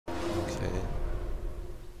fair.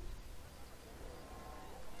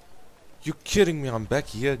 You kidding me? I'm back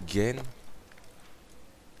here again?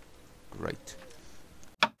 Great.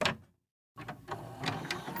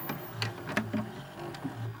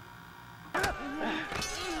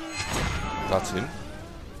 That's him.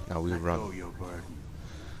 Now we run.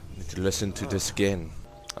 Need to listen to this again.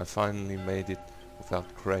 I finally made it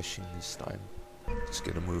without crashing this time. Just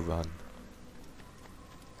gotta move on.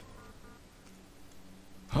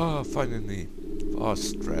 Ah, finally.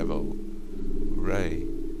 Fast travel. Hooray.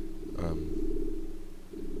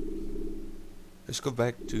 Let's go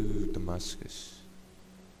back to Damascus.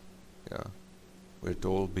 Yeah. Where it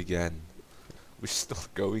all began. We're still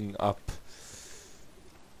going up.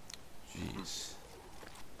 Jeez.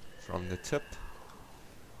 From the tip.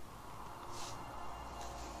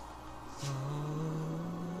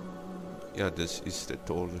 Yeah, this is the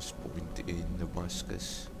tallest point in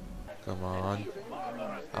Damascus. Come on.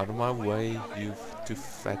 Out of my way, you two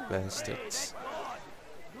fat bastards.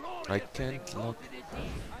 I can't look.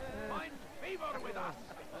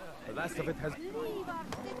 The last of it has...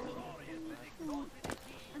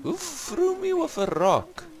 Who threw me with a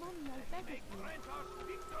rock?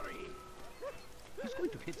 He's going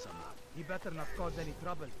to hit someone. He better not cause any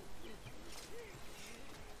trouble.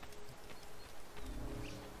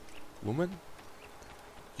 Woman?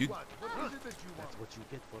 You... That's what you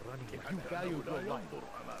get for running. If you value your life,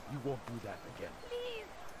 you won't do that again. Please,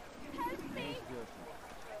 help me.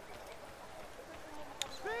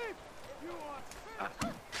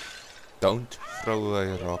 Don't throw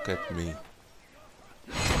a rock at me.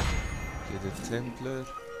 Get a Templar.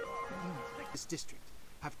 This district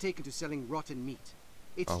have taken to selling rotten meat.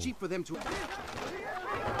 It's cheap for them to...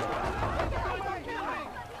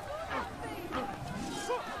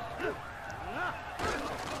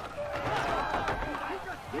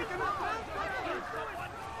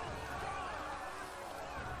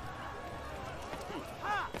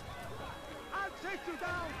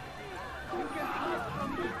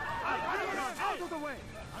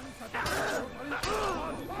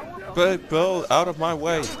 People, out of my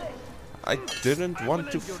way. I didn't want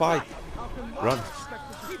to fight. Run.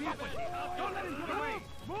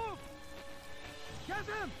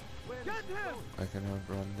 I can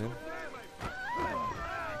outrun them.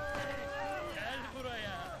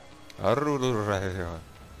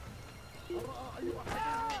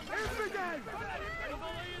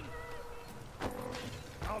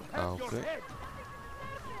 Okay.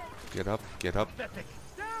 Get up, get up.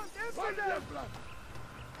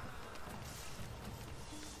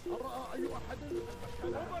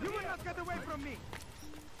 You will not get away from me.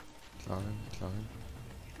 Climb, climb.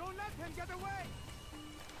 Don't let him get away.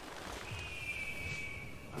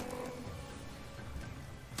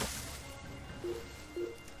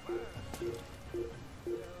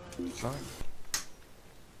 Climb.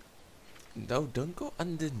 No, don't go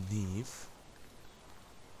underneath.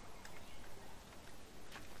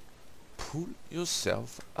 Pull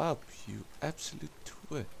yourself up, you absolute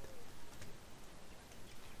twit.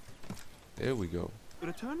 There we go.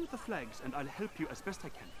 Return with the flags and I'll help you as best I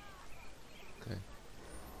can. Okay.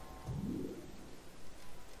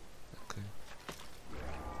 Okay.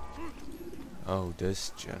 Oh,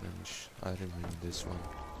 this challenge. I remember this one.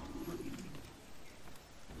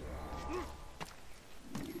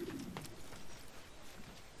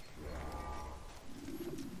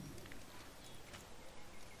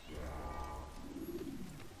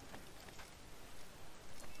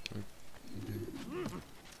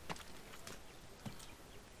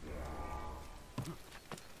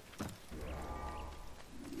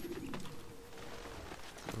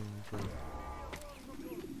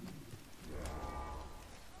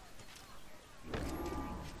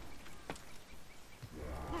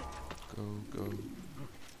 Go.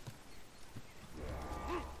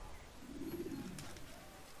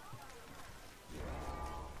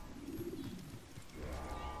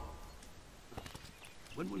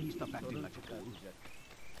 When will he stop acting like a fool?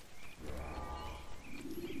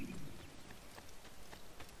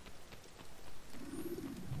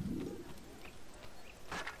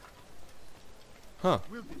 Huh.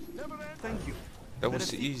 Thank you. That Let was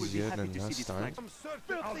us eat. We'll be easier happy than to see last this time. flag.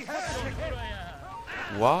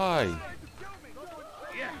 Why?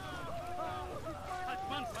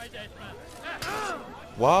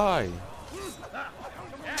 Why?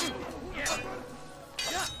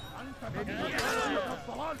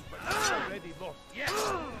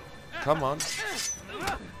 Come on.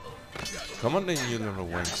 Come on then, you little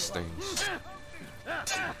wank stings.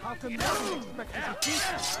 How can one expect to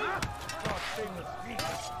defeat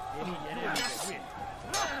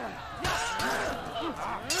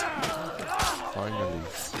Finally.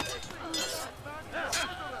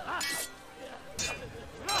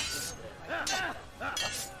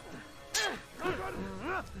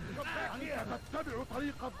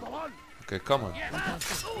 Okay, come on.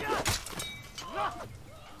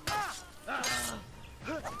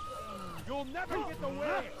 You'll never get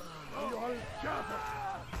away. أيها الكافر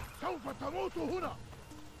سوف تموت هنا.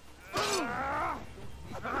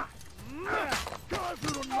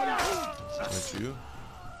 كافر ملعون. Not you.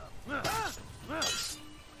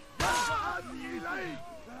 إليك.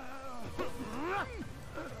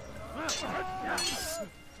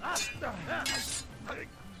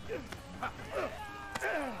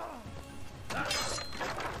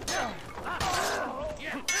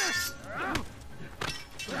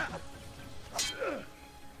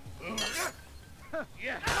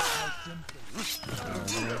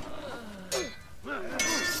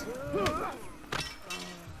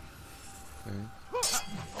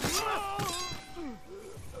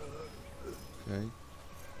 Okay.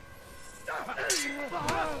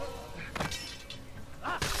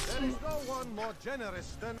 There is no one more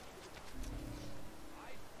generous than.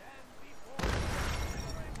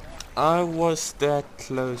 I was that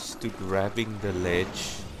close to grabbing the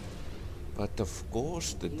ledge, but of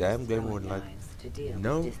course the damn game would like,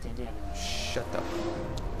 no, shut up.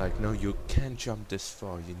 Like, no, you can't jump this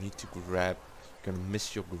far, you need to grab, you're gonna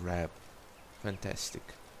miss your grab. Fantastic.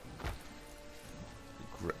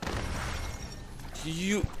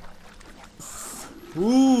 You...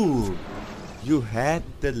 Ooh! You had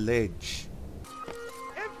the ledge.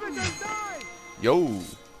 Yo!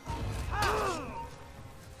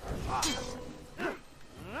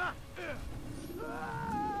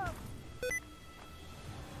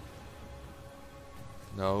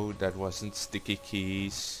 No, that wasn't sticky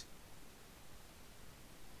keys.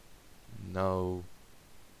 No.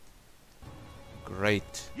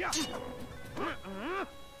 Great.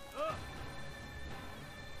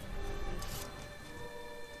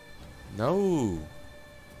 No.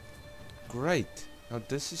 Great. Now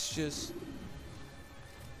this is just...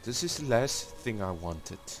 This is the last thing I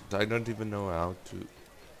wanted. I don't even know how to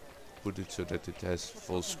put it so that it has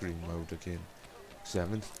full screen mode again. Because I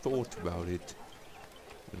haven't thought about it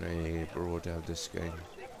when I brought out this game.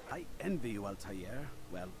 I envy you, Altair.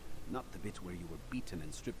 Well, not the bit where you were beaten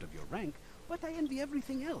and stripped of your rank, but I envy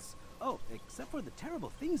everything else. Oh, except for the terrible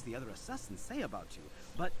things the other assassins say about you.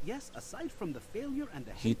 But yes, aside from the failure and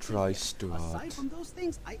the He hate, tries too hard. aside from those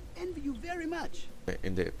things, I envy you very much.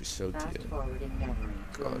 In the episode here.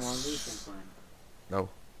 No,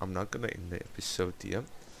 I'm not gonna end the episode here.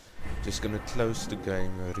 Just gonna close the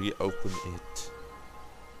game, reopen it,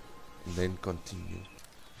 and then continue.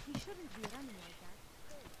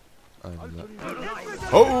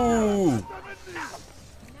 Oh!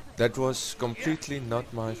 That was completely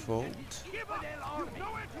not my fault.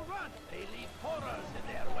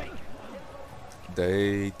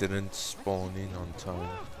 They didn't spawn in on time.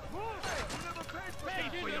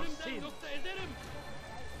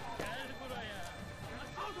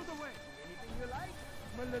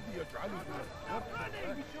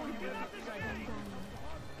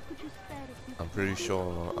 I'm pretty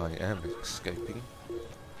sure I am escaping.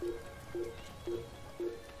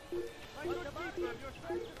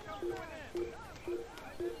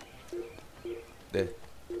 There.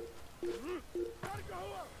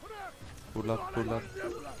 Pull up, pull up.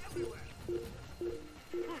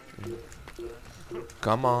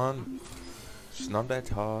 Come on. It's not that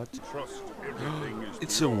hard.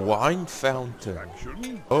 It's a wine fountain.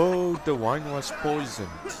 Oh, the wine was poisoned.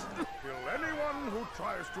 Kill anyone who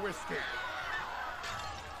tries to escape.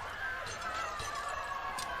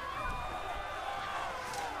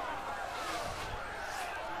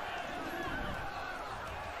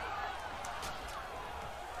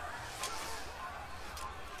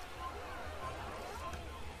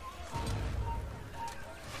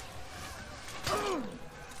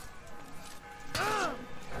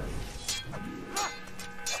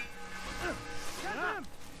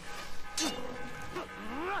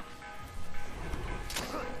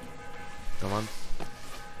 Come on.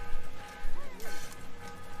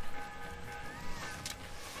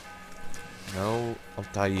 No,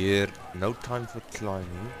 Altair, no time for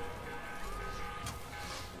climbing.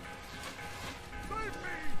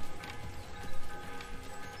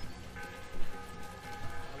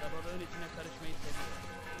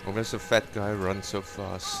 Why does a fat guy run so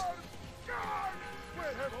fast?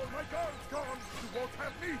 Where have all my guards gone? You won't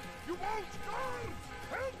have me! You won't! Guards!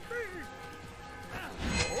 Help me!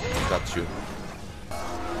 Got you.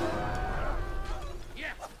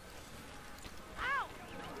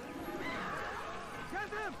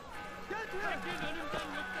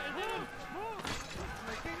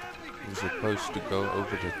 We're supposed to go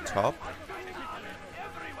over the top.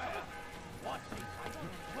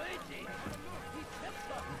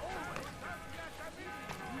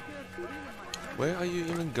 Where are you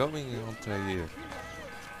even going, Altair?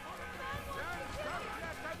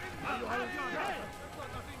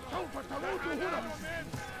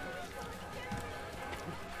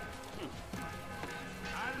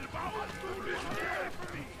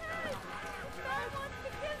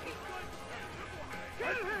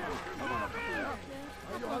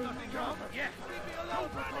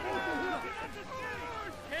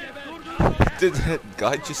 Did that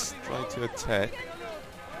guy just try to attack?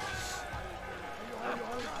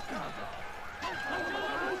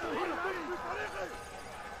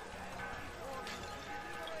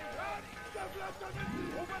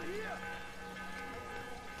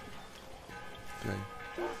 Okay,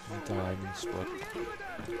 the hiding spot.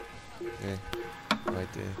 Yeah,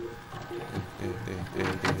 right there.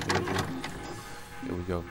 There we go.